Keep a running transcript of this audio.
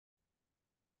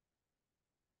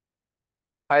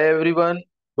Hi everyone,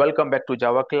 welcome back to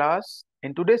Java class.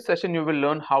 In today's session, you will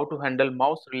learn how to handle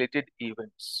mouse related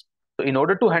events. So in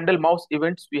order to handle mouse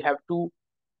events, we have to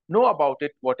know about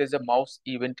it. What is a mouse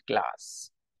event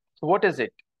class? So what is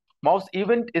it? Mouse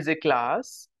event is a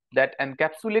class that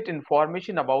encapsulates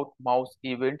information about mouse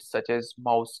events such as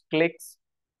mouse clicks,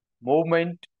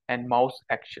 movement, and mouse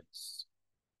actions.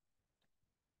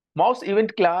 Mouse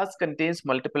event class contains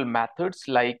multiple methods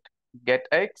like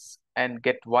getX and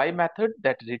getY method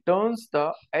that returns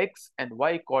the X and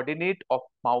Y coordinate of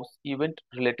mouse event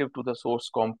relative to the source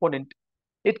component.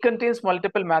 It contains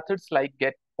multiple methods like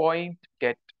getPoint,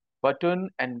 getButton,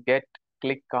 and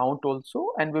getClickCount also,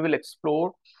 and we will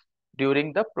explore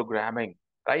during the programming,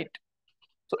 right?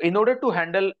 So in order to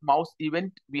handle mouse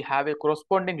event, we have a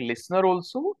corresponding listener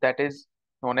also that is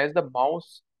known as the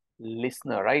mouse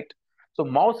listener, right? So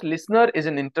mouse listener is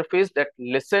an interface that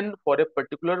listen for a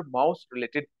particular mouse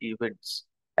related events,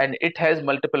 and it has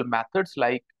multiple methods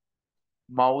like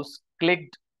mouse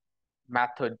clicked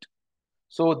method.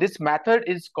 So this method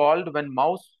is called when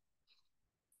mouse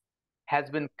has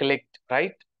been clicked,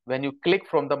 right? When you click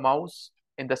from the mouse.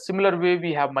 In the similar way,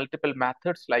 we have multiple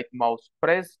methods like mouse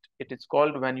pressed. It is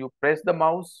called when you press the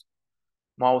mouse.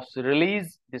 Mouse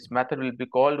release, this method will be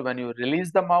called when you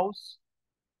release the mouse.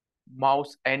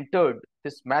 Mouse entered,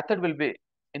 this method will be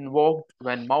invoked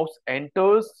when mouse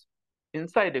enters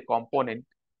inside a component.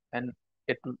 And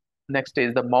it next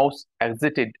is the mouse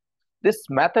exited. This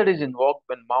method is invoked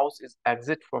when mouse is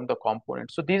exit from the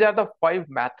component. So these are the 5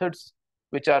 methods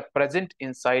which are present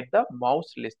inside the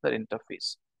mouse listener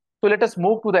interface. So let us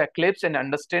move to the Eclipse and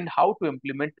understand how to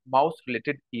implement mouse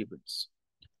related events.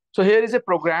 So here is a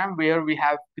program where we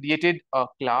have created a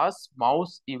class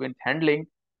mouse event handling,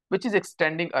 which is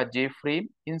extending a JFrame.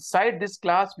 Inside this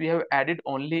class, we have added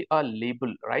only a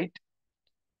label, right?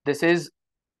 This is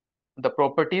the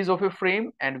properties of a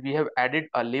frame, and we have added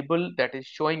a label that is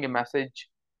showing a message.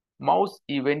 Mouse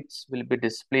events will be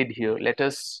displayed here. Let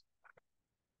us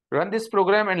run this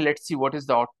program and let's see what is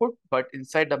the output. But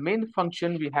inside the main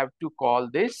function, we have to call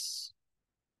this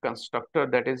constructor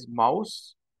that is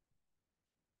mouse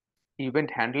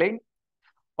event handling,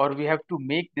 or we have to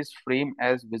make this frame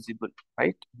as visible,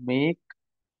 right? Make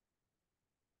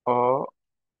a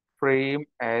frame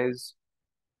as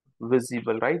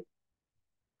visible, right?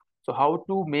 So how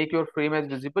to make your frame as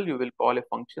visible? You will call a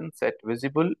function set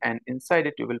visible, and inside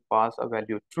it you will pass a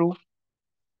value true.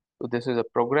 So this is a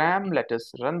program. Let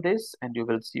us run this and you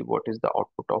will see what is the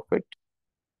output of it.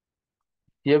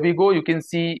 Here we go. You can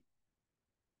see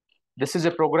this is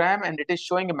a program and it is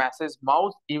showing a message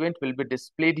mouse event will be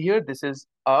displayed here. This is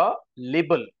a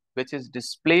label which is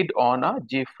displayed on a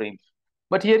JFrame.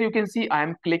 But here you can see I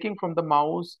am clicking from the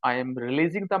mouse, I am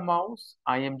releasing the mouse,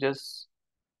 I am just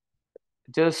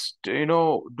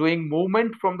doing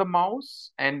movement from the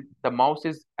mouse, and the mouse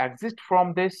is exit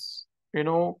from this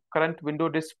current window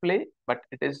display, but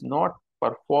it is not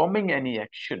performing any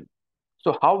action.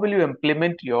 So how will you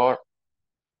implement your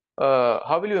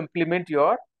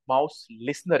mouse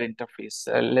listener interface?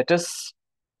 Let us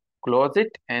close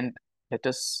it and let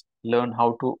us learn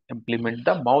how to implement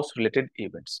the mouse related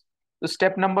events. So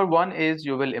step number 1 is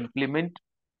you will implement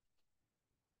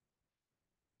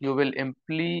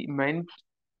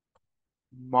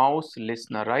mouse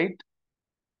listener, right?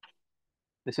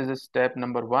 This is a step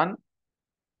number 1.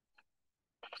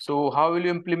 So how will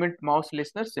you implement mouse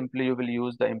listener? Simply you will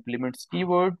use the implements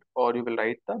keyword, or you will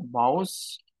write the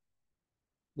mouse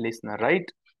listener, right?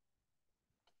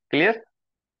 Clear?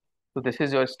 So this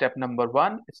is your step number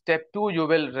 1. Step 2, you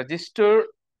will register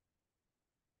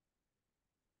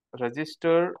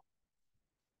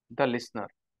the listener.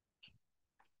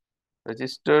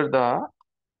 Register the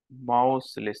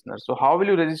mouse listener. So how will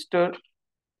you register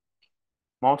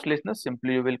mouse listener?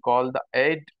 Simply you will call the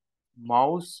add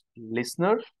mouse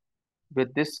listener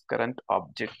with this current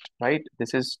object, right?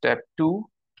 This is step 2.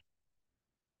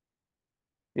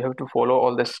 You have to follow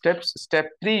all the steps. Step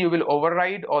 3, you will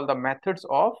override all the methods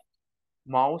of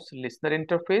mouse listener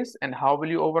interface. And how will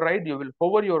you override? You will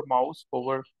hover your mouse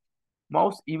over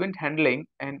mouse event handling,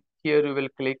 and here you will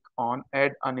click on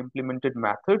add unimplemented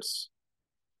methods,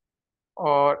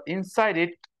 or inside it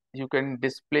you can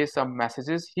display some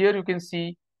messages. Here you can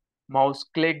see mouse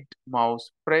clicked, mouse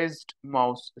pressed,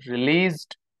 mouse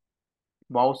released,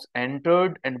 mouse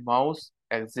entered, and mouse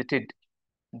exited.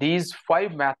 These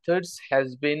 5 methods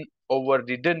has been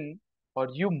overridden, or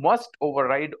you must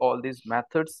override all these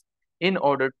methods in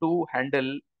order to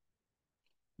handle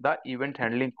the event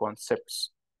handling concepts.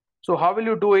 So how will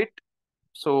you do it?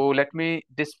 So let me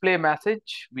display a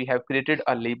message. We have created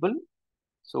a label.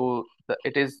 So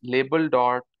it is label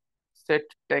dot set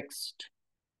text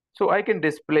So I can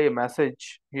display a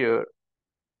message here.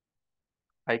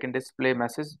 I can display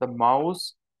message, the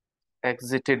mouse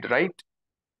exited, right?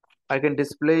 I can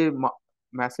display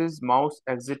message mouse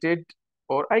exited,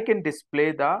 or I can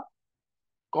display the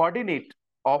coordinate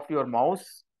of your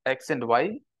mouse x and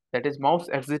y, that is mouse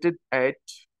exited at,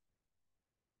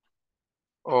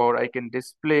 or I can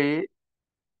display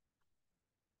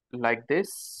like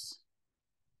this,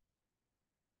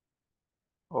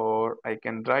 or I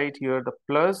can write here the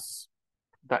plus,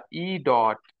 the e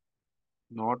dot,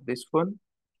 not this one,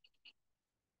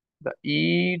 the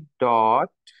e dot.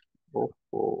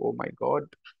 Oh my god,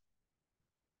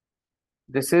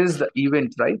 this is the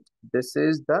event, right? This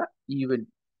is the event,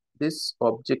 this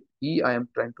object e, I am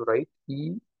trying to write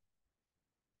e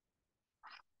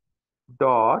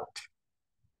dot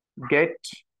get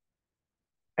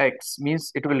x,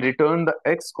 means it will return the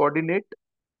x coordinate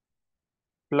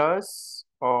plus,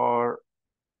 or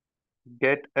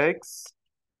get x,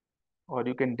 or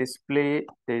you can display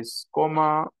this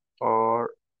comma,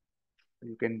 or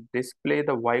you can display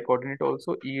the y coordinate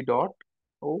also, e dot,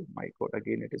 oh my god,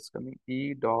 again it is coming,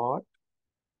 e dot,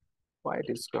 why it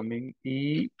is coming,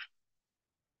 e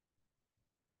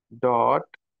dot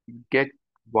get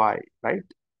y, right?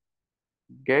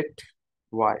 Get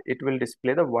y, it will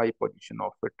display the y position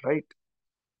of it, right?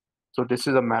 So this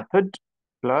is a method,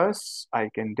 plus I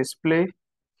can display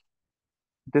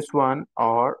this one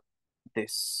or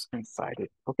this inside it.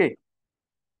 Okay,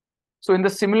 so in the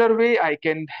similar way I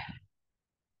can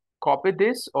copy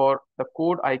this, or the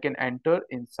code I can enter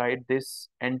inside this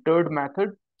entered method.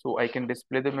 So I can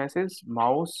display the message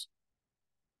mouse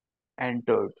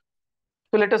entered.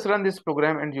 So let us run this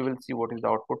program and you will see what is the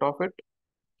output of it.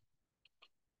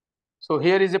 So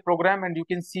here is a program and you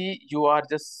can see you are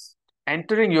just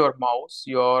entering your mouse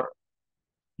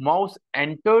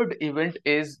entered event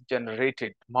is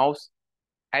generated, mouse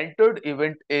entered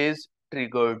event is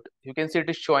triggered. You can see it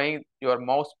is showing your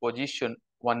mouse position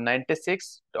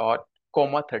 196 dot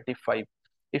comma 35.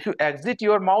 If you exit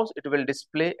your mouse, it will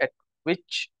display at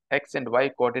which x and y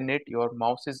coordinate your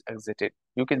mouse is exited.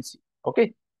 You can see.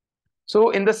 Okay. So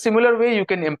in the similar way, you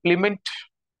can implement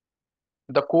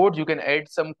the code. You can add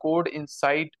some code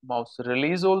inside mouse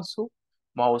release also,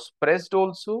 mouse pressed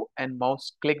also, and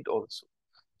mouse clicked also.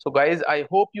 So guys, I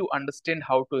hope you understand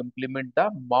how to implement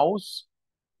the mouse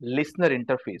listener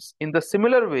interface. In the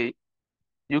similar way,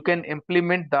 you can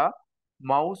implement the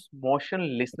mouse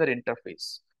motion listener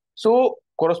interface. So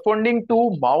corresponding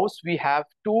to mouse, we have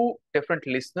two different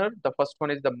listener. The first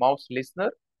one is the mouse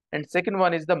listener and second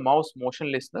one is the mouse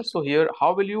motion listener. So here,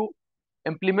 how will you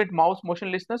implement mouse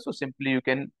motion listener? So simply you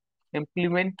can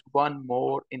implement one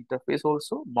more interface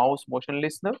also, mouse motion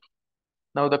listener.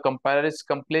 Now the compiler is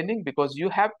complaining because you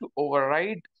have to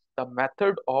override the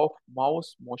method of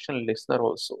mouse motion listener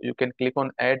also. You can click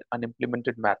on add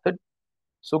unimplemented method.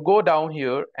 So go down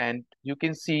here and you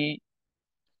can see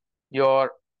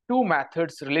your two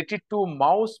methods related to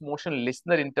mouse motion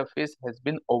listener interface has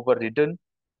been overridden.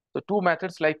 So two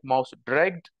methods like mouse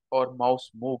dragged or mouse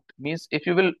moved, means if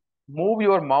you will move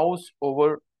your mouse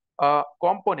over a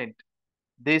component,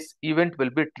 this event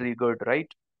will be triggered, right?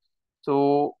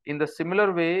 So in the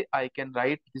similar way, I can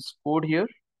write this code here,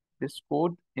 this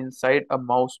code inside a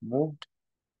mouse moved,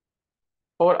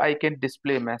 or I can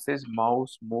display a message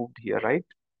mouse moved here, right?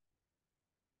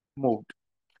 Moved.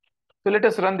 So let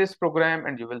us run this program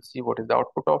and you will see what is the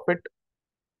output of it.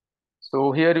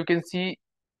 So here you can see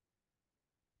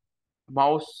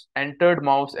mouse entered,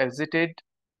 mouse exited.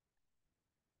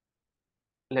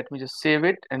 Let me just save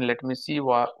it and let me see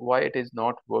why it is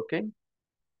not working.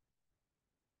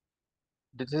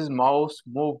 This is mouse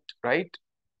moved, right?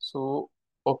 So,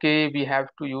 okay, we have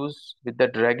to use with the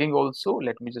dragging also.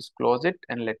 Let me just close it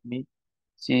and let me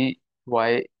see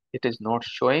why it is not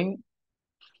showing.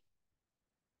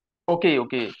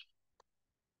 Okay.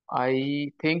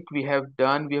 I think we have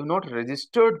not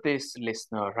registered this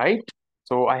listener, right?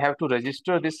 So I have to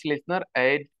register this listener,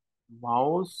 add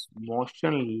mouse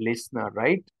motion listener,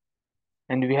 right?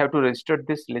 And we have to register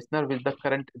this listener with the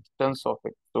current instance of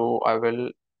it. So I will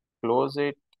close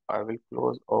it. I will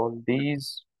close all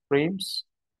these frames.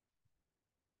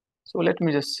 So let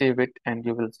me just save it and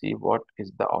you will see what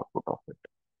is the output of it.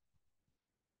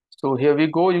 So here we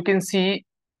go. You can see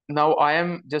now I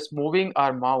am just moving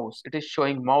our mouse. It is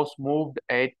showing mouse moved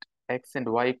at X and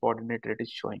Y coordinate, it is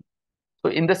showing.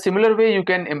 So in the similar way, you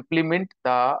can implement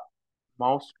the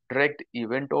mouse dragged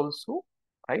event also,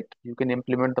 right? You can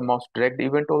implement the mouse dragged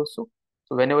event also.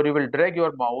 So whenever you will drag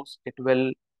your mouse, it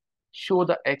will show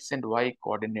the X and Y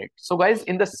coordinate. So guys,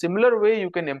 in the similar way, you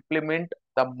can implement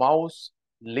the mouse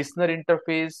listener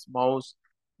interface, mouse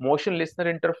motion listener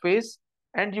interface,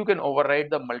 and you can override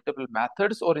the multiple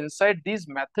methods, or inside these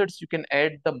methods you can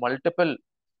add the multiple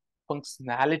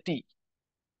functionality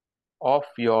of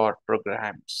your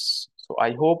programs. So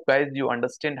I hope guys you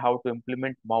understand how to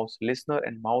implement mouse listener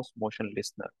and mouse motion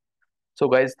listener. So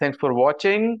guys, thanks for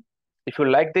watching. If you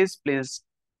like this, please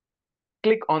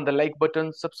click on the like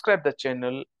button, subscribe the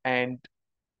channel, and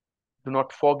do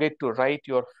not forget to write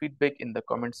your feedback in the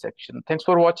comment section. Thanks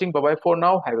for watching. Bye bye for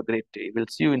now. Have a great day. We'll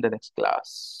see you in the next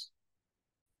class.